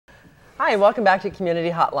Hi, and welcome back to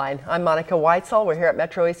Community Hotline. I'm Monica Weitzel. We're here at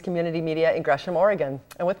MetroEast Community Media in Gresham, Oregon.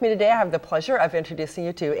 And with me today, I have the pleasure of introducing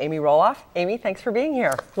you to Amy Roloff. Amy, thanks for being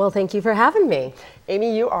here. Well, thank you for having me.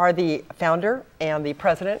 Amy, you are the founder and the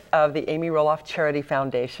president of the Amy Roloff Charity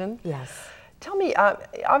Foundation. Yes. Tell me,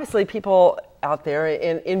 obviously people out there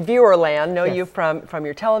in viewer land know Yes. you from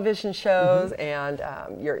your television shows, and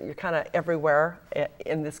you're kind of everywhere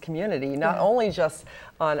in this community, not only just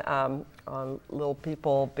on Little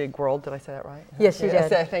People, Big World. Did I say that right? Yes, you did.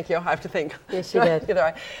 Thank you. I have to think. Yes, you did.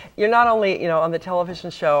 You're not only on the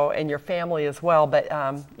television show and your family as well, but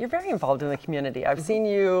you're very involved in the community. I've seen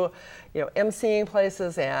you, emceeing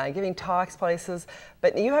places and giving talks places,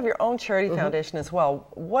 but you have your own charity foundation as well.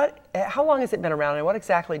 How long has it been around, and what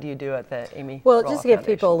exactly do you do at the Amy Well, Roloff just to give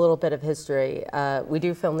Foundation? people a little bit of history, we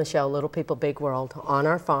do film the show Little People, Big World on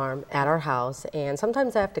our farm, at our house, and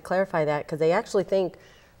sometimes I have to clarify that because they actually think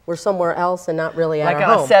we're somewhere else and not really at our home.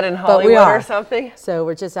 Like on a set in But Hollywood we are. or something? So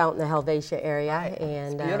we're just out in the Helvetia area. Right.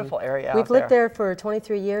 And It's a beautiful area out we've lived there for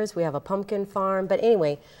 23 years. We have a pumpkin farm. But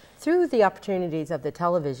anyway, through the opportunities of the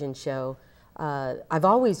television show, I've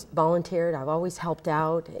always volunteered. I've always helped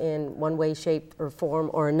out in one way, shape, or form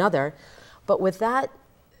or another. But with that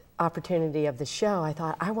opportunity of the show, I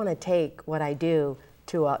thought I want to take what I do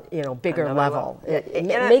to a bigger Another level,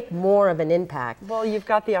 level. make more of an impact. Well, you've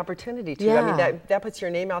got the opportunity to. I mean, that puts your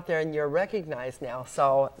name out there, and you're recognized now.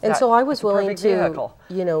 So I was willing to, vehicle.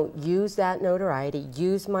 Use that notoriety,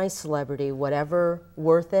 use my celebrity, whatever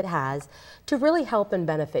worth it has, to really help and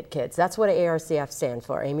benefit kids. That's what ARCF stands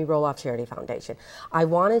for, Amy Roloff Charity Foundation. I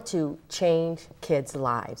wanted to change kids'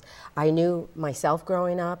 lives. I knew myself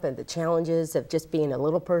growing up and the challenges of just being a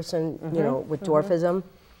little person, with dwarfism.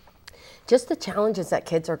 Just the challenges that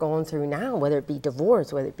kids are going through now, whether it be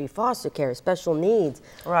divorce, whether it be foster care, special needs,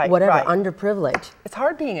 whatever, underprivileged. It's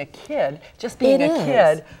hard being a kid, just being a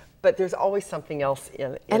kid, but there's always something else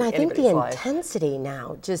in And I think the life. intensity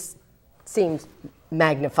now just seems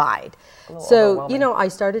magnified. So, I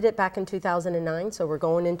started it back in 2009, so we're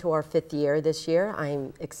going into our 5th year this year.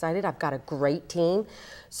 I'm excited. I've got a great team.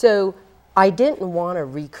 So I didn't want to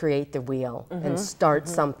recreate the wheel and start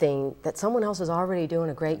something that someone else is already doing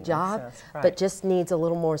a great job, but just needs a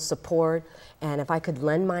little more support. And if I could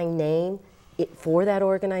lend my name for that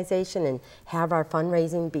organization and have our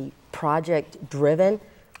fundraising be project driven,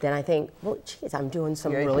 then I think, well, geez, I'm doing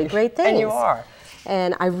some really great things. And you are.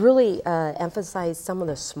 And I really emphasize some of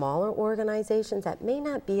the smaller organizations that may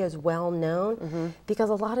not be as well known,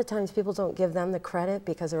 because a lot of times people don't give them the credit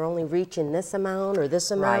because they're only reaching this amount or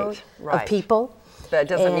this amount of people. That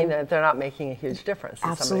doesn't mean that they're not making a huge difference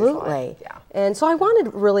in somebody's life. Yeah. And so I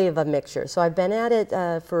wanted really of a mixture. So I've been at it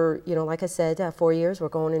for, like I said, 4 years. We're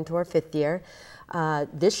going into our 5th year.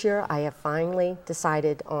 This year, I have finally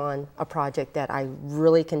decided on a project that I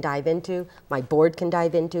really can dive into, my board can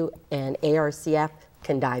dive into, and ARCF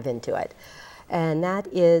can dive into it. And that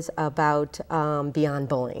is about Beyond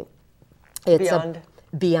Bullying. It's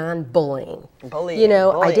Beyond Bullying. Bullying.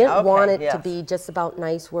 I didn't want it to be just about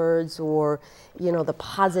nice words or, the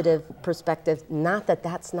positive perspective. Not that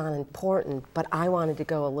that's not important, but I wanted to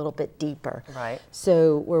go a little bit deeper. Right.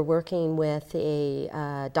 So we're working with a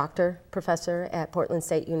professor at Portland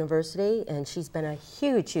State University, and she's been a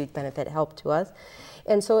huge, huge help to us.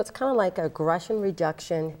 And so it's kind of like aggression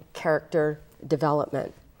reduction, character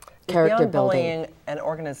development. Character Beyond building. Bullying an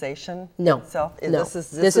organization itself? No. This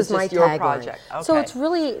is my your tagline. project. Okay. So it's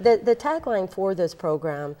really, the tagline for this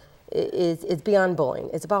program is Beyond Bullying.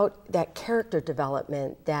 It's about that character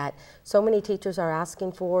development that so many teachers are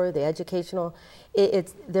asking for, the educational.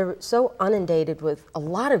 They're so inundated with a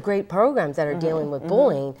lot of great programs that are dealing with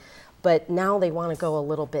bullying, but now they want to go a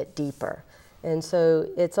little bit deeper. And so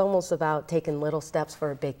it's almost about taking little steps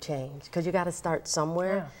for a big change, because you got to start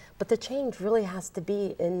somewhere. Yeah. But the change really has to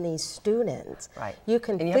be in these students. Right. You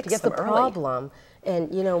can fix the problem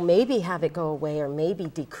and maybe have it go away or maybe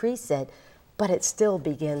decrease it, but it still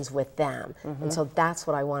begins with them. And so that's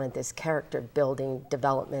what I wanted this character building,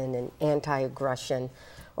 development, and anti-aggression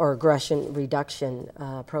or aggression reduction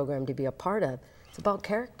program to be a part of. It's about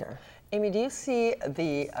character. Amy, do you see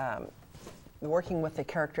the working with the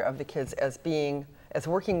character of the kids as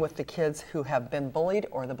working with the kids who have been bullied,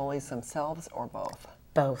 or the bullies themselves, or both?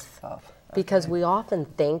 Both. Okay. Because we often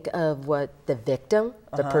think of what the victim,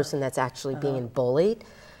 the person that's actually being bullied,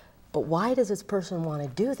 but why does this person want to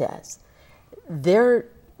do this? They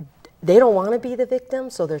don't want to be the victim,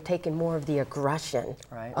 so they're taking more of the aggression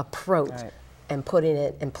approach and putting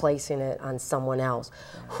it and placing it on someone else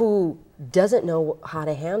who doesn't know how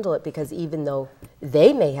to handle it, because even though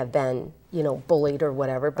they may have been, bullied or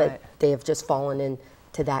whatever, but they have just fallen in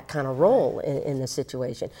to that kind of role in the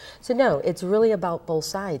situation. So no, it's really about both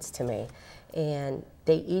sides to me, and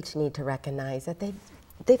they each need to recognize that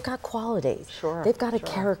they've got qualities. Sure, they've got a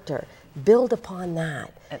character. Build upon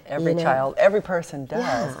that. And every child, every person does.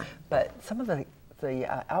 Yeah. But some of the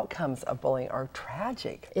outcomes of bullying are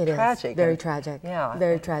tragic. It is very tragic. Yeah,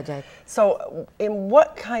 very tragic. So, in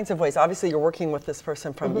what kinds of ways? Obviously, you're working with this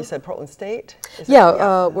person from you said Portland State.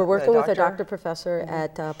 We're working with a doctor professor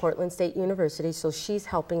at Portland State University. So she's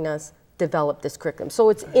helping us develop this curriculum.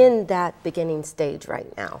 So it's in that beginning stage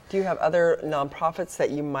right now. Do you have other nonprofits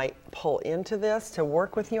that you might pull into this to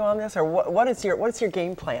work with you on this, or what is your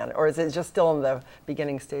game plan, or is it just still in the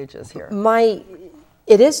beginning stages here?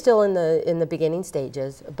 It is still in the beginning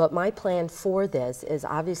stages, but my plan for this is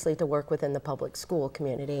obviously to work within the public school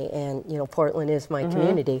community, and Portland is my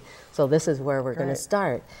community, so this is where we're going to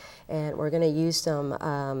start, and we're going to use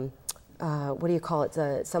some what do you call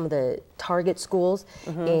it? Some of the target schools,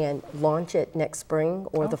 and launch it next spring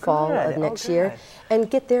or the fall of next year, and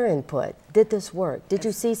get their input. Did this work? Did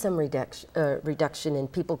you see some reduction in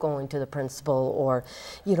people going to the principal, or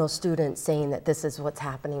students saying that this is what's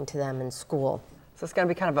happening to them in school? So it's going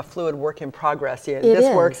to be kind of a fluid work in progress. It this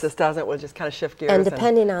is. Works, this doesn't. We'll just kind of shift gears. And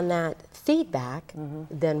depending on that feedback,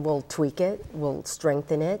 then we'll tweak it, we'll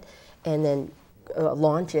strengthen it, and then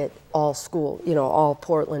launch it all school, all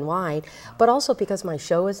Portland wide. But also because my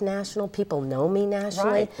show is national, people know me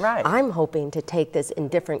nationally. Right. I'm hoping to take this in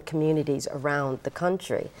different communities around the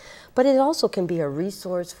country. But it also can be a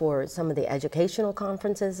resource for some of the educational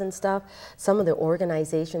conferences and stuff, some of the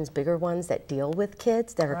organizations, bigger ones that deal with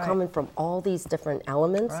kids that are coming from all these different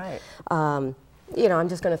elements. I'm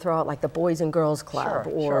just going to throw out like the Boys and Girls Club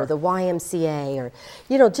or the YMCA,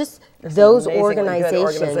 or just those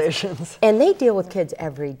organizations. And they deal with kids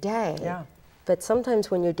every day. Yeah. But sometimes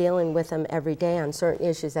when you're dealing with them every day on certain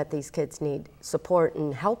issues that these kids need support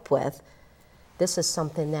and help with, this is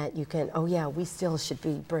something that you can, we still should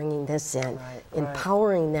be bringing this in,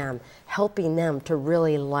 empowering them, helping them to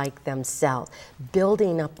really like themselves,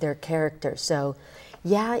 building up their character. So,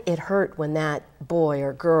 it hurt when that boy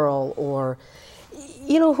or girl or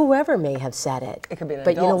whoever may have said it. It could be an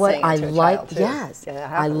but adult you know what? saying it to a child, too.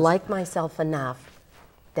 I like myself enough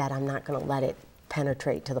that I'm not going to let it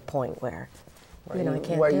penetrate to the point where I can't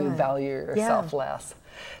do it. Where you value yourself less.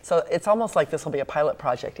 So it's almost like this will be a pilot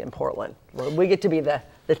project in Portland. We get to be the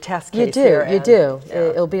test case here. You do.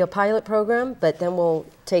 It'll be a pilot program, but then we'll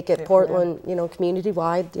take it Portland,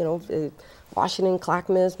 community-wide, Washington,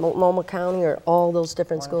 Clackamas, Multnomah County, or all those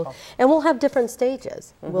different schools. And we'll have different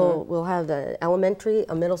stages. We'll have the elementary,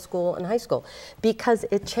 a middle school, and high school, because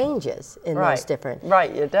it changes in those different.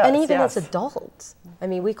 Right, it does. And even as adults. I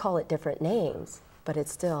mean, we call it different names, but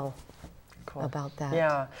it's still about that.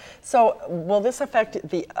 Yeah. So will this affect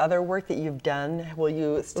the other work that you've done? Will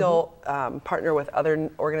you still partner with other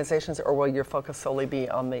organizations, or will your focus solely be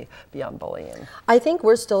on the Beyond Bullying? I think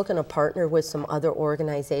we're still going to partner with some other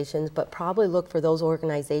organizations, but probably look for those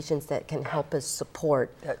organizations that can help us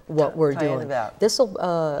support what we're doing. This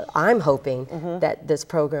will. I'm hoping that this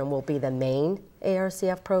program will be the main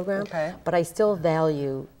ARCF program, but I still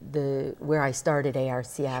value where I started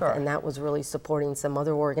ARCF, and that was really supporting some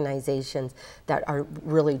other organizations that are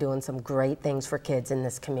really doing some great things for kids in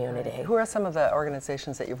this community. Who are some of the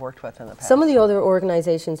organizations that you've worked with in the past? Some of the other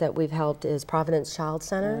organizations that we've helped is Providence Child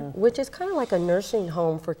Center, which is kind of like a nursing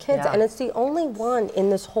home for kids, and it's the only one in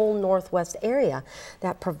this whole Northwest area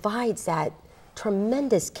that provides that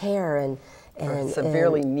tremendous care and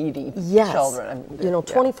severely needy children.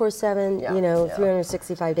 24/7,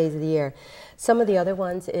 365 days of the year. Some of the other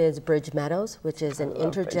ones is Bridge Meadows, which is an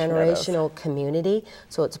intergenerational community.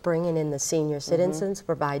 So it's bringing in the senior citizens to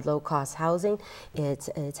provide low-cost housing.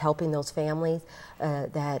 It's helping those families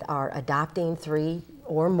that are adopting 3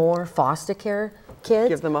 or more foster care kids.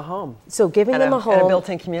 Give them a home. So giving them a home. And a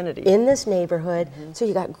built-in community. In this neighborhood. So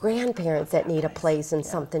you got grandparents that need a place and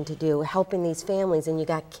something to do, helping these families, and you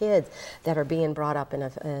got kids that are being brought up in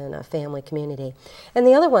a family community. And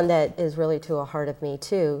the other one that is really to a heart of me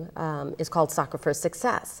too is called Soccer for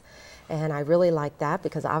Success. And I really like that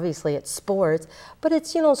because obviously it's sports, but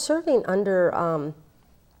it's, serving under...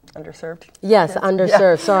 underserved? Yes,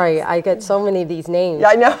 underserved. Sorry, I get so many of these names. Yeah,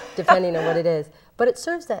 I know. Depending on what it is. But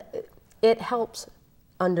it helps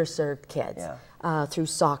underserved kids through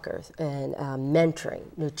soccer and mentoring,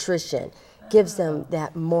 nutrition, gives them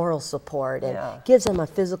that moral support, and gives them a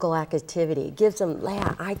physical activity, gives them,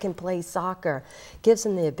 I can play soccer, gives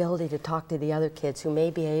them the ability to talk to the other kids who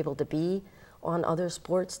may be able to be on other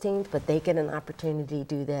sports teams, but they get an opportunity to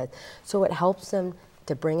do this. So it helps them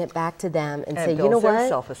to bring it back to them and say, you know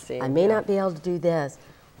what, I may not be able to do this,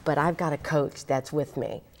 but I've got a coach that's with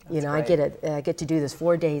me. That's I get to do this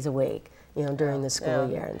 4 days a week, during the school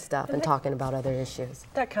year and stuff, and talking about other issues.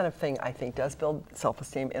 That kind of thing, I think, does build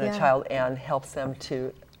self-esteem in a Yeah. child and helps them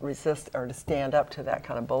to resist or to stand up to that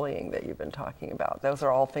kind of bullying that you've been talking about. Those are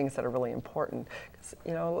all things that are really important. 'Cause,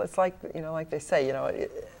 it's like, like they say,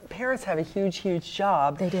 parents have a huge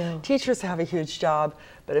job. They do. Teachers have a huge job,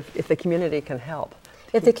 but if the community can help.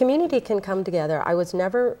 If the community can come together, I was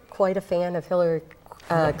never quite a fan of Hillary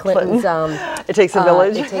Clinton's. It takes a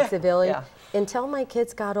village. It takes a village. Yeah. Until my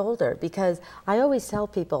kids got older, because I always tell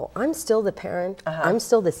people, I'm still the parent, I'm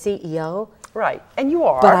still the CEO. Right, and you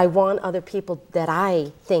are. But I want other people that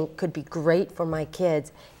I think could be great for my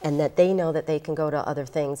kids, and that they know that they can go to other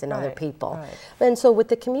things and other people. Right. And so with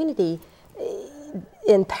the community,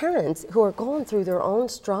 and parents who are going through their own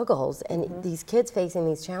struggles and these kids facing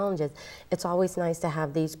these challenges, it's always nice to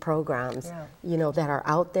have these programs, that are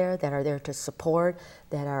out there, that are there to support,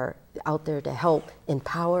 that are out there to help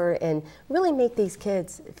empower and really make these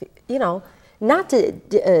kids, not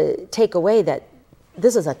to take away that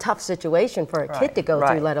this is a tough situation for a kid to go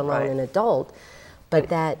through, let alone an adult, but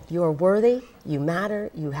that you're worthy, you matter,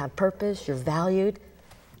 you have purpose, you're valued,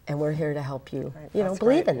 and we're here to help you,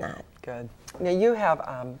 believe in that. Good. Now you have,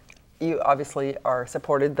 you obviously are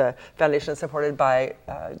supported, the foundation is supported by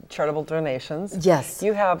charitable donations. Yes.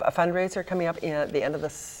 You have a fundraiser coming up at the end of the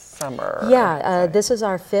summer. Yeah, this is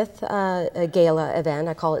our 5th gala event.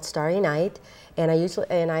 I call it Starry Night, and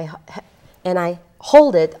I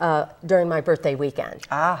hold it during my birthday weekend.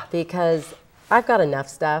 Because I've got enough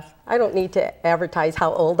stuff. I don't need to advertise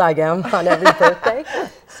how old I am on every birthday.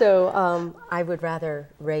 So I would rather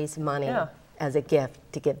raise money as a gift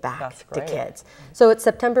to give back to kids. So it's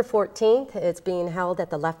September 14th. It's being held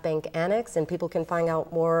at the Left Bank Annex, and people can find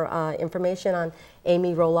out more information on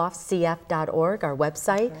amyroloffcf.org, our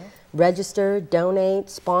website. Register, donate,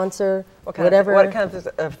 sponsor, whatever. What kinds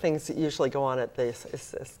of things usually go on at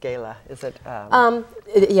this gala? Is it?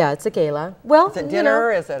 Yeah, it's a gala. Well, is it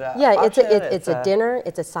dinner? Is it a auction? It's a dinner.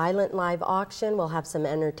 It's a silent live auction. We'll have some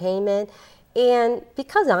entertainment. And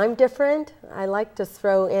because I'm different, I like to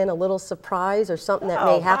throw in a little surprise or something that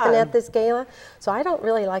may happen at this gala. So I don't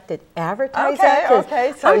really like to advertise that.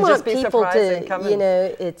 Okay, so I want just be people surprised to, and come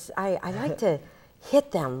I like to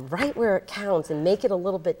hit them right where it counts and make it a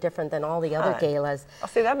little bit different than all the other galas. Oh,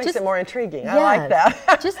 see, that makes it more intriguing. I like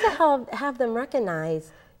that. Just to have them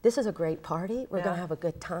recognize this is a great party. We're going to have a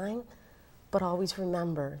good time. But always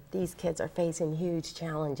remember, these kids are facing huge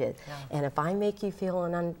challenges. And if I make you feel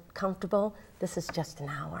uncomfortable, this is just an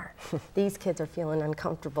hour. These kids are feeling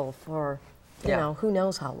uncomfortable for, who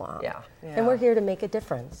knows how long. And we're here to make a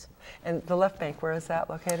difference. And the Left Bank, where is that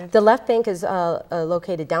located? The Left Bank is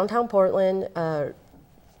located downtown Portland,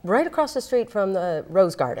 right across the street from the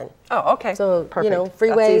Rose Garden. Oh, okay. So, perfect.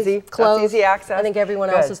 Freeways, close. That's easy access. I think everyone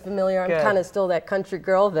else is familiar. I'm kind of still that country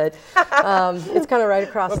girl, but it's kind of right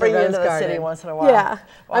across the Rose Garden. We'll bring you into the city once in a while. Yeah.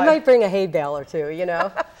 I might bring a hay bale or two,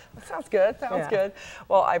 Sounds good. Sounds good.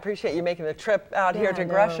 Well, I appreciate you making the trip out here to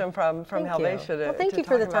Gresham from Helvetia. Well, thank you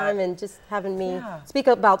for the time and just having me speak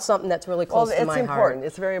about something that's really close to my heart. It's important.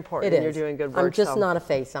 It's very important. And you're doing good work. I'm just not a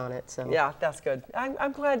face on it. So yeah, that's good.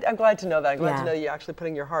 I'm glad to know that. I'm glad to know you're actually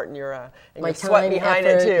putting your heart and your sweat time, behind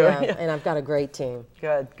effort, it too. And I've got a great team.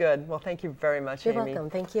 Good. Well, thank you very much, Amy. You're welcome.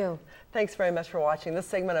 Thank you. Thanks very much for watching this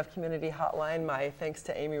segment of Community Hotline. My thanks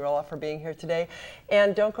to Amy Roloff for being here today.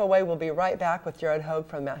 And don't go away. We'll be right back with Jared Hogue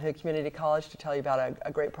from Mount Hood Community College to tell you about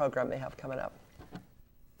a great program they have coming up.